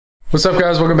What's up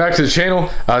guys, welcome back to the channel.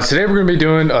 Today we're going to be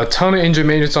doing a ton of engine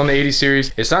maintenance on the 80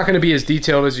 series. It's not going to be as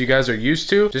detailed as you guys are used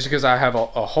to, just because I have a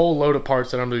whole load of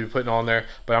parts that I'm going to be putting on there,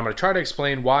 but I'm going to try to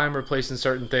explain why I'm replacing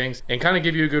certain things and kind of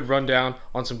give you a good rundown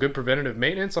on some good preventative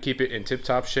maintenance. I'll keep it in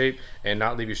tip-top shape and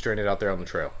not leave you stranded out there on the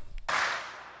trail.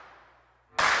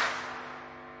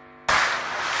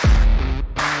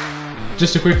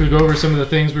 Just to quickly go over some of the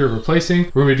things we were replacing,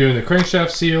 we're going to be doing the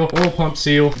crankshaft seal, oil pump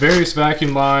seal, various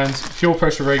vacuum lines, fuel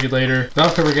pressure regulator,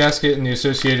 valve cover gasket and the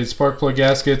associated spark plug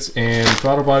gaskets, and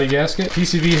throttle body gasket,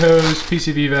 PCV hose,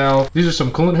 PCV valve. These are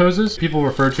some coolant hoses. People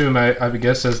refer to them, I would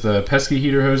guess, as the pesky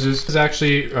heater hoses. This is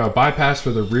actually a bypass for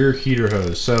the rear heater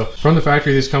hose. So from the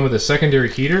factory, these come with a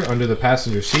secondary heater under the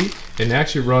passenger seat, and it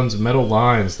actually runs metal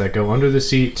lines that go under the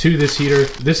seat to this heater.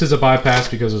 This is a bypass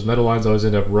because those metal lines always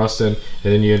end up rusting,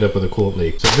 and then you end up with a coolant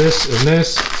leak. So this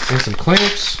and some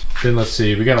clamps. Then let's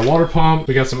see, we got a water pump,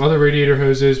 we got some other radiator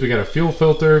hoses, we got a fuel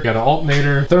filter, we got an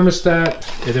alternator,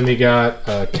 thermostat, and then we got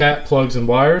cat plugs and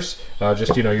wires.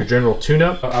 Just, you know, your general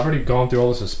tune-up. I've already gone through all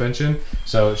the suspension,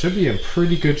 so it should be in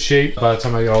pretty good shape by the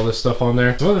time I get all this stuff on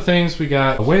there. Some other things, we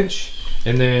got a winch,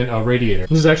 and then a radiator.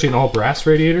 This is actually an all brass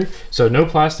radiator, so no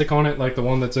plastic on it like the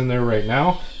one that's in there right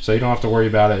now, so you don't have to worry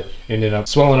about it ending up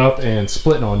swelling up and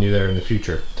splitting on you there in the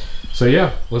future. So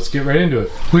yeah, let's get right into it.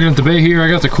 Looking at the bay here, I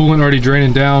got the coolant already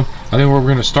draining down. I think what we're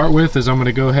gonna start with is I'm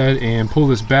gonna go ahead and pull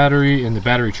this battery in the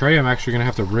battery tray. I'm actually gonna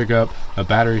have to rig up a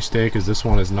battery stay because this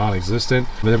one is non-existent.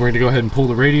 But then we're gonna go ahead and pull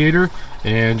the radiator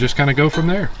and just kind of go from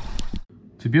there.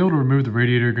 To be able to remove the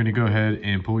radiator, you're gonna go ahead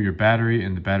and pull your battery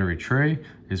in the battery tray,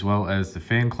 as well as the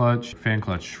fan clutch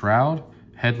shroud,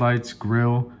 headlights,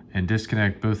 grille, and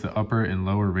disconnect both the upper and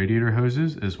lower radiator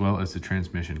hoses, as well as the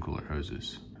transmission cooler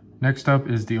hoses. Next up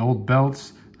is the old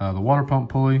belts, the water pump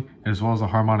pulley, as well as the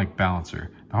harmonic balancer.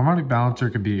 The harmonic balancer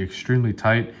can be extremely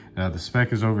tight. The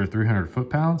spec is over 300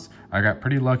 foot-pounds. I got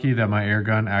pretty lucky that my air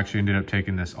gun actually ended up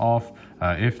taking this off.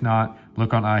 If not,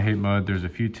 look on I Hate Mud. There's a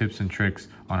few tips and tricks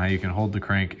on how you can hold the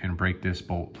crank and break this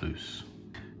bolt loose.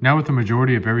 Now with the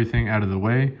majority of everything out of the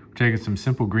way, we're taking some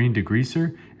simple green degreaser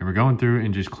and we're going through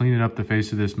and just cleaning up the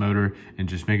face of this motor and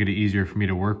just making it easier for me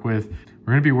to work with.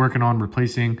 We're going to be working on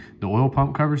replacing the oil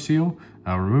pump cover seal,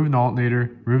 removing the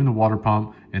alternator, removing the water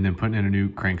pump, and then putting in a new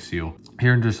crank seal.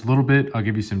 Here in just a little bit, I'll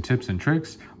give you some tips and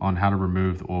tricks on how to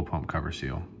remove the oil pump cover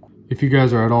seal. If you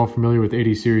guys are at all familiar with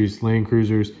 80 series Land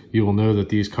Cruisers, you will know that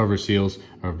these cover seals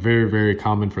are very, very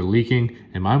common for leaking,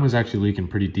 and mine was actually leaking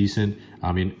pretty decent.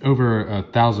 I mean, over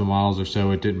 1,000 miles or so,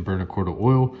 it didn't burn a quart of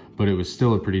oil, but it was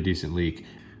still a pretty decent leak.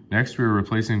 Next, we were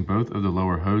replacing both of the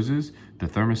lower hoses, the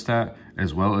thermostat,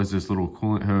 as well as this little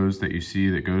coolant hose that you see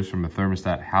that goes from the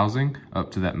thermostat housing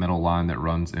up to that metal line that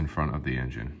runs in front of the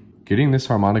engine. Getting this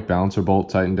harmonic balancer bolt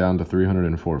tightened down to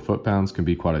 304 foot-pounds can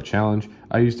be quite a challenge.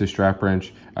 I used a strap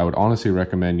wrench. I would honestly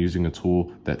recommend using a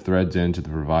tool that threads into the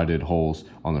provided holes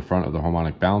on the front of the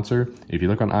harmonic balancer. If you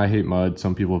look on I Hate Mud,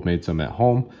 some people have made some at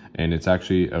home, and it's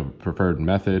actually a preferred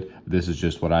method. This is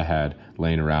just what I had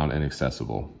laying around and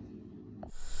accessible.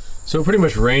 So it pretty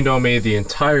much rained on me the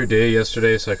entire day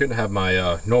yesterday, so I couldn't have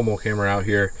my normal camera out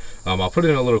here. I'll put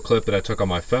in a little clip that I took on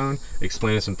my phone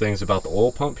explaining some things about the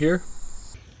oil pump here.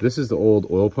 This is the old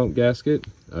oil pump gasket.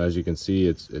 As you can see,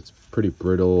 it's pretty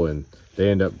brittle, and they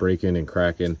end up breaking and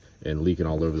cracking and leaking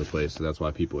all over the place. So that's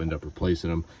why people end up replacing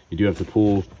them. You do have to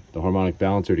pull the harmonic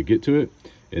balancer to get to it.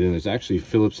 And then there's actually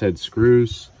Phillips head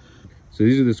screws. So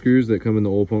these are the screws that come in the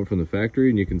oil pump from the factory,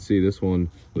 and you can see this one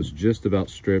was just about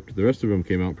stripped. The rest of them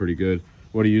came out pretty good.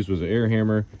 What I used was an air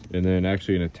hammer and then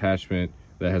actually an attachment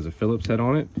that has a Phillips head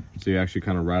on it. So you actually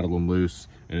kind of rattle them loose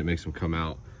and it makes them come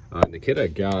out. The kit I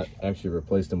got actually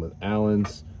replaced them with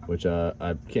Allens, which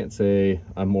I can't say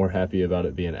I'm more happy about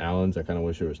it being Allens. I kind of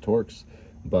wish it was Torx,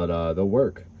 but they'll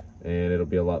work, and it'll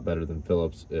be a lot better than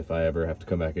Phillips if I ever have to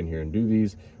come back in here and do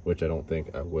these, which I don't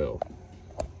think I will.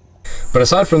 But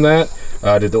aside from that,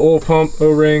 I did the oil pump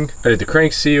O-ring, I did the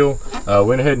crank seal,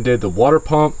 went ahead and did the water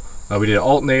pump, we did an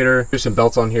alternator. There's some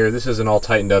belts on here. This isn't all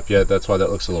tightened up yet, that's why that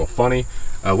looks a little funny.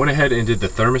 Went ahead and did the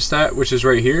thermostat, which is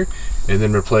right here, and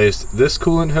then replaced this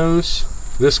coolant hose,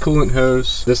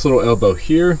 this little elbow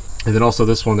here, and then also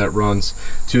this one that runs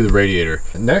to the radiator.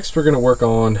 Next, we're gonna work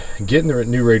on getting the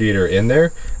new radiator in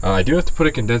there. I do have to put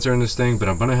a condenser in this thing, but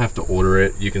I'm gonna have to order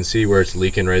it. You can see where it's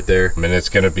leaking right there. I mean, it's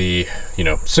gonna be, you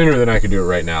know, sooner than I can do it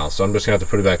right now. So I'm just gonna have to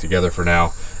put it back together for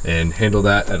now and handle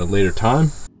that at a later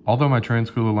time. Although my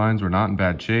transcooler lines were not in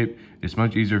bad shape, it's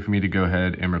much easier for me to go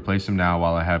ahead and replace them now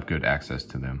while I have good access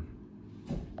to them.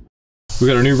 We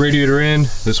got our new radiator in.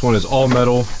 This one is all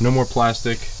metal, no more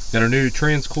plastic. Got our new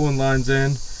trans cooling lines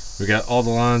in. We got all the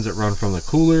lines that run from the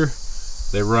cooler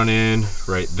They run in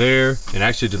right there, and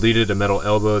actually deleted a metal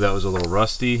elbow that was a little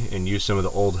rusty and used some of the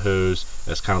old hose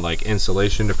as kind of like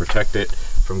insulation to protect it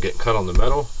from getting cut on the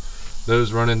metal.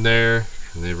 Those run in there,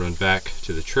 and they run back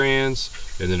to the trans,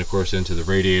 and then of course into the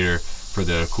radiator for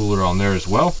the cooler on there as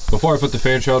well. Before I put the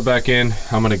fan shroud back in,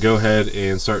 I'm gonna go ahead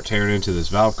and start tearing into this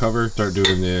valve cover, start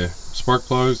doing the spark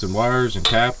plugs and wires and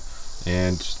cap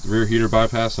and just rear heater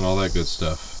bypass and all that good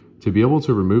stuff. To be able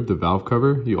to remove the valve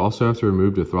cover, you also have to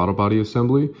remove the throttle body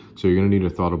assembly, so you're going to need a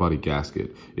throttle body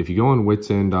gasket. If you go on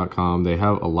witsend.com, they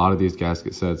have a lot of these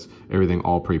gasket sets, everything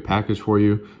all pre-packaged for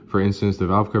you. For instance, the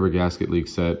valve cover gasket leak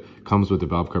set comes with the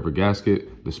valve cover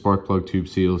gasket, the spark plug tube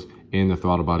seals, and the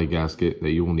throttle body gasket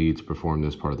that you will need to perform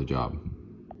this part of the job.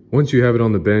 Once you have it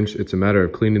on the bench, it's a matter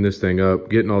of cleaning this thing up,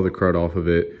 getting all the crud off of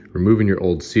it, removing your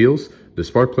old seals. The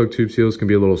spark plug tube seals can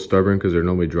be a little stubborn because they're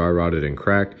normally dry rotted and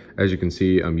cracked. As you can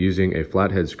see, I'm using a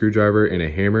flathead screwdriver and a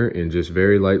hammer and just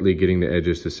very lightly getting the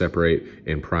edges to separate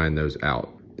and prying those out.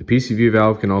 The PCV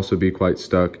valve can also be quite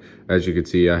stuck. As you can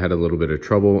see, I had a little bit of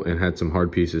trouble and had some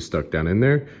hard pieces stuck down in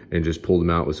there and just pulled them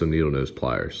out with some needle nose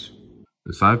pliers.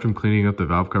 Aside from cleaning up the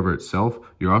valve cover itself,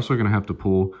 you're also going to have to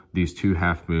pull these 2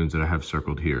 half moons that I have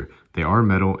circled here. They are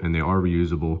metal and they are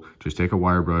reusable. Just take a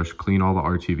wire brush, clean all the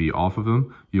RTV off of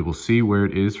them. You will see where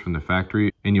it is from the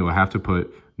factory, and you will have to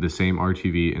put the same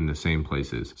RTV in the same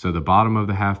places. So the bottom of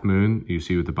the half moon, you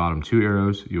see with the bottom 2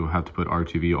 arrows, you will have to put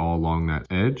RTV all along that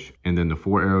edge, and then the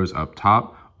 4 arrows up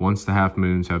top. Once the half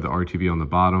moons have the RTV on the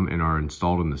bottom and are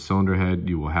installed in the cylinder head,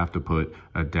 you will have to put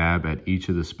a dab at each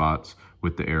of the spots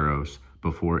with the arrows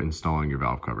before installing your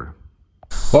valve cover.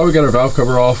 While we got our valve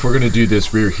cover off, we're going to do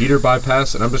this rear heater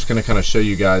bypass, and I'm just going to kind of show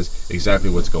you guys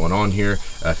exactly what's going on here.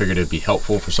 I figured it'd be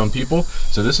helpful for some people.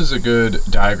 So this is a good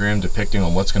diagram depicting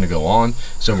on what's going to go on.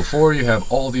 So before you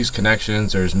have all these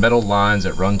connections, there's metal lines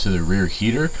that run to the rear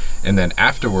heater, and then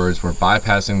afterwards we're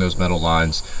bypassing those metal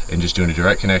lines and just doing a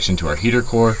direct connection to our heater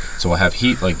core. So we'll have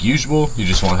heat like usual, you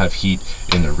just won't have heat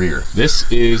in the rear.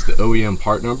 This is the OEM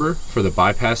part number for the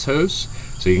bypass hose.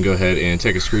 So you can go ahead and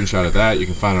take a screenshot of that. You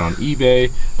can find it on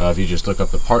eBay if you just look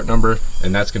up the part number,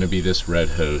 and that's going to be this red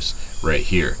hose right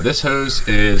here. This hose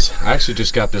is, I actually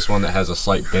just got this one that has a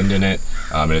slight bend in it,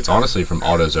 and it's honestly from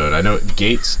AutoZone. I know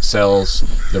Gates sells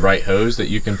the right hose that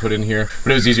you can put in here,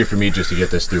 but it was easier for me just to get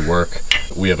this through work.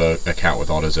 We have an account with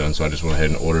AutoZone, so I just went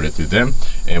ahead and ordered it through them.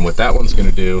 And what that one's going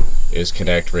to do is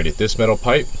connect right at this metal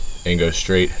pipe and go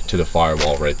straight to the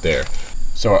firewall right there.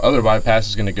 So our other bypass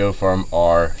is going to go from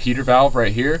our heater valve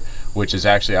right here, which is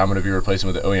actually I'm going to be replacing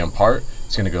with the OEM part.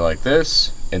 It's going to go like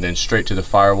this and then straight to the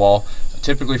firewall.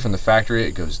 Typically from the factory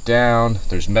it goes down,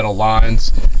 there's metal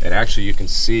lines, and actually you can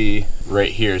see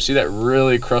right here, see that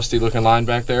really crusty looking line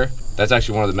back there? That's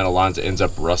actually one of the metal lines that ends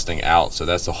up rusting out. So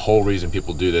that's the whole reason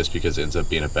people do this, because it ends up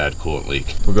being a bad coolant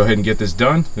leak. We'll go ahead and get this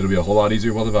done. It'll be a whole lot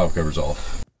easier while the valve cover's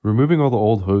off. Removing all the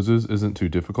old hoses isn't too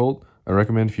difficult. I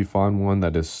recommend if you find one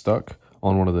that is stuck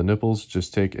on one of the nipples,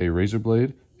 just take a razor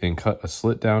blade and cut a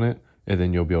slit down it, and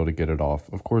then you'll be able to get it off.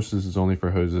 Of course, this is only for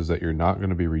hoses that you're not going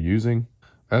to be reusing.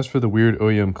 As for the weird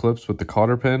OEM clips with the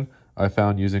cotter pin, I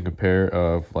found using a pair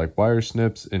of like wire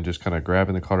snips and just kind of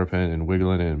grabbing the cotter pin and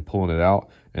wiggling it and pulling it out,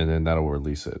 and then that'll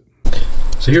release it.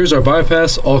 So here's our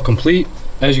bypass all complete.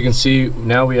 As you can see,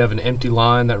 now we have an empty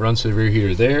line that runs to the rear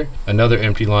heater there, another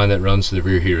empty line that runs to the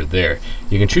rear heater there.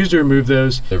 You can choose to remove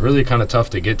those. They're really kind of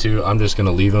tough to get to. I'm just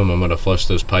gonna leave them. I'm gonna flush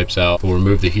those pipes out. We'll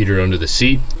remove the heater under the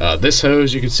seat. This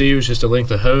hose, you can see, was just a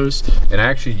length of hose, and I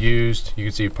actually used, you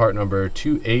can see part number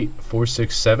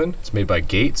 28467. It's made by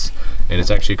Gates, and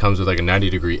it actually comes with like a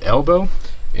 90-degree elbow.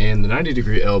 And the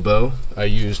 90-degree elbow I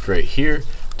used right here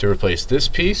to replace this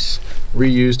piece.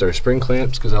 Reused our spring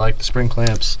clamps because I like the spring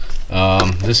clamps.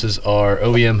 This is our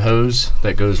OEM hose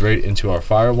that goes right into our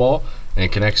firewall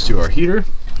and connects to our heater.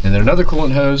 And then another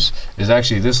coolant hose is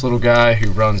actually this little guy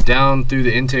who runs down through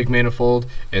the intake manifold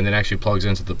and then actually plugs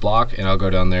into the block, and I'll go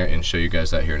down there and show you guys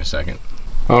that here in a second.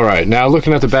 All right, now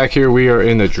looking at the back here, we are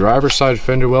in the driver's side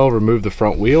fender well, remove the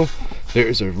front wheel. There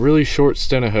is a really short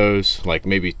stent of hose, like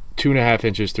maybe 2.5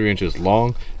 inches, 3 inches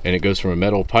long, and it goes from a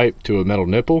metal pipe to a metal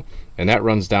nipple, and that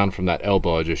runs down from that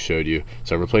elbow I just showed you.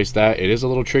 So I replaced that. It is a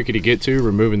little tricky to get to.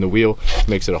 Removing the wheel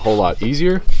makes it a whole lot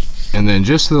easier. And then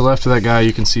just to the left of that guy,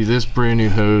 you can see this brand new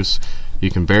hose.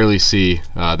 You can barely see,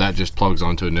 that just plugs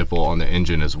onto a nipple on the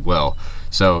engine as well.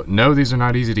 So no, these are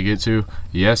not easy to get to.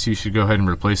 Yes, you should go ahead and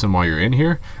replace them while you're in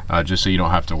here, just so you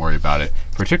don't have to worry about it.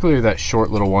 Particularly that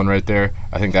short little one right there.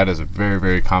 I think that is a very,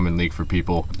 very common leak for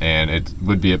people, and it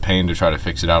would be a pain to try to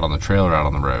fix it out on the trail or out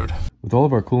on the road. With all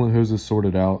of our coolant hoses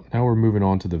sorted out, now we're moving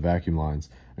on to the vacuum lines.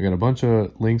 I got a bunch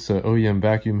of links to OEM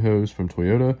vacuum hose from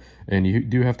Toyota, and you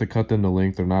do have to cut them to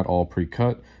length. They're not all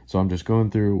pre-cut, so I'm just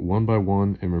going through one by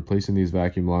one and replacing these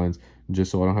vacuum lines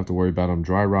just so I don't have to worry about them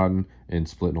dry rotting and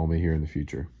splitting on me here in the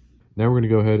future. Now we're going to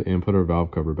go ahead and put our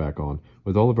valve cover back on.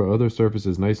 With all of our other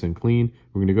surfaces nice and clean,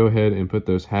 we're going to go ahead and put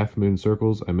those half moon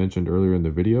circles I mentioned earlier in the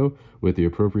video with the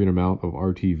appropriate amount of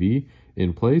RTV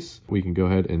in place. We can go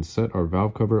ahead and set our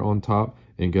valve cover on top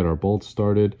and get our bolts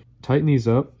started. Tighten these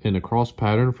up in a cross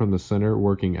pattern from the center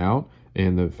working out,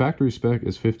 and the factory spec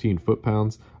is 15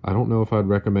 foot-pounds. I don't know if I'd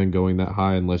recommend going that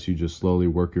high unless you just slowly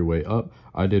work your way up.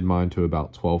 I did mine to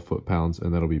about 12 foot-pounds,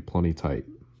 and that'll be plenty tight.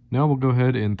 Now we'll go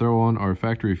ahead and throw on our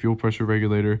factory fuel pressure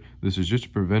regulator. This is just a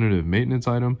preventative maintenance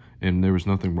item, and there was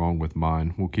nothing wrong with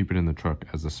mine. We'll keep it in the truck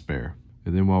as a spare.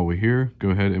 And then while we're here, go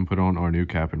ahead and put on our new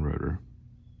cap and rotor.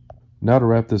 Now to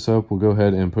wrap this up, we'll go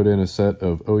ahead and put in a set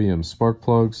of OEM spark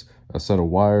plugs, a set of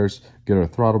wires, get our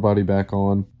throttle body back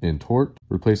on and torqued,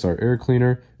 replace our air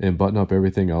cleaner, and button up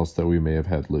everything else that we may have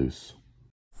had loose.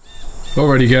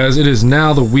 Alrighty guys, it is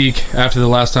now the week after the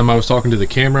last time I was talking to the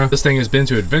camera. This thing has been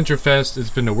to Adventure Fest, it's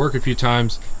been to work a few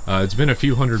times, it's been a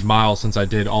few hundred miles since I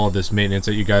did all of this maintenance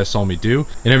that you guys saw me do,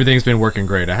 and everything's been working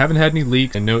great. I haven't had any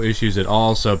leaks and no issues at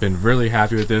all, so I've been really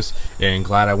happy with this and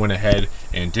glad I went ahead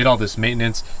and did all this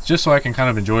maintenance just so I can kind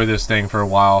of enjoy this thing for a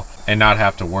while and not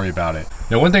have to worry about it.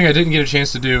 Now one thing I didn't get a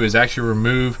chance to do is actually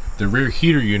remove the rear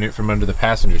heater unit from under the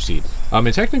passenger seat.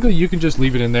 And technically you can just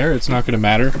leave it in there, it's not going to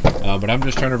matter, but I'm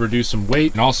just trying to reduce some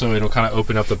weight, and also it'll kind of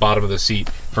open up the bottom of the seat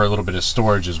for a little bit of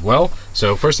storage as well.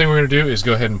 So first thing we're going to do is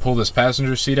go ahead and pull this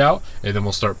passenger seat out, and then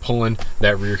we'll start pulling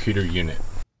that rear heater unit.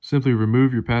 Simply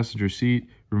remove your passenger seat,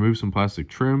 remove some plastic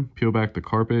trim, peel back the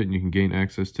carpet, and you can gain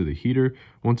access to the heater.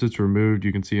 Once it's removed,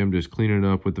 you can see I'm just cleaning it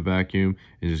up with the vacuum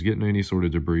and just getting any sort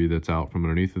of debris that's out from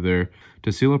underneath of there.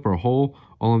 To seal up our hole,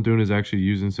 all I'm doing is actually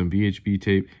using some VHB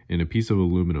tape and a piece of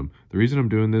aluminum. The reason I'm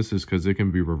doing this is because it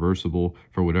can be reversible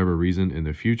for whatever reason in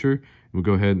the future. We'll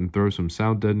go ahead and throw some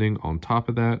sound deadening on top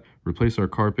of that, replace our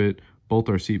carpet, bolt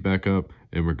our seat back up,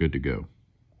 and we're good to go.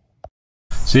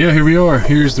 So yeah, here we are.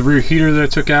 Here's the rear heater that I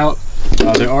took out.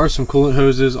 There are some coolant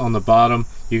hoses on the bottom.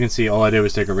 You can see all I did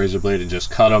was take a razor blade and just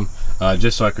cut them,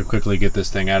 just so I could quickly get this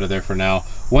thing out of there for now.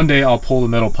 One day I'll pull the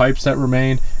metal pipes that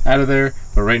remain out of there,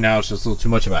 but right now it's just a little too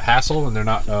much of a hassle and they're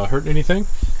not hurting anything.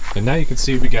 And now you can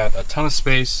see we got a ton of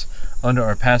space under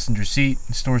our passenger seat,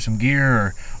 store some gear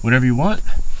or whatever you want.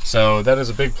 So that is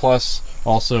a big plus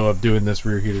also of doing this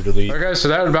rear heater delete. Alright guys, so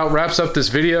that about wraps up this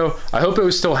video. I hope it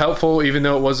was still helpful, even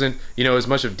though it wasn't, you know, as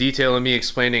much of detail in me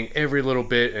explaining every little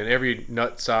bit and every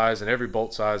nut size and every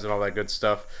bolt size and all that good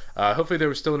stuff. Hopefully there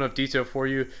was still enough detail for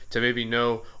you to maybe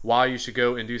know why you should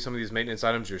go and do some of these maintenance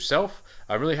items yourself.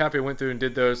 I'm really happy I went through and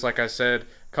did those. Like I said,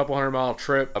 a couple 100-mile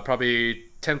trip, probably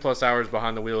 10 plus hours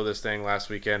behind the wheel of this thing last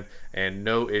weekend, and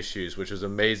no issues, which was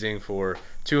amazing for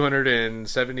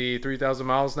 273,000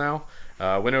 miles now.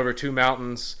 Went over 2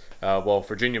 mountains, well,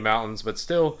 Virginia mountains, but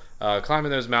still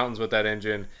climbing those mountains with that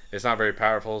engine, it's not very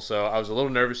powerful, so I was a little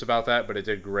nervous about that, but it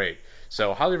did great.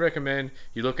 So highly recommend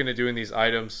you look into doing these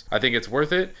items. I think it's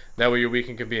worth it. That way your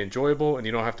weekend can be enjoyable and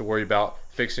you don't have to worry about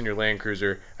fixing your Land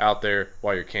Cruiser out there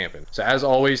while you're camping. So as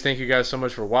always, thank you guys so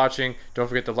much for watching. Don't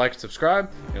forget to like and subscribe,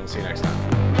 and we'll see you next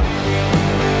time.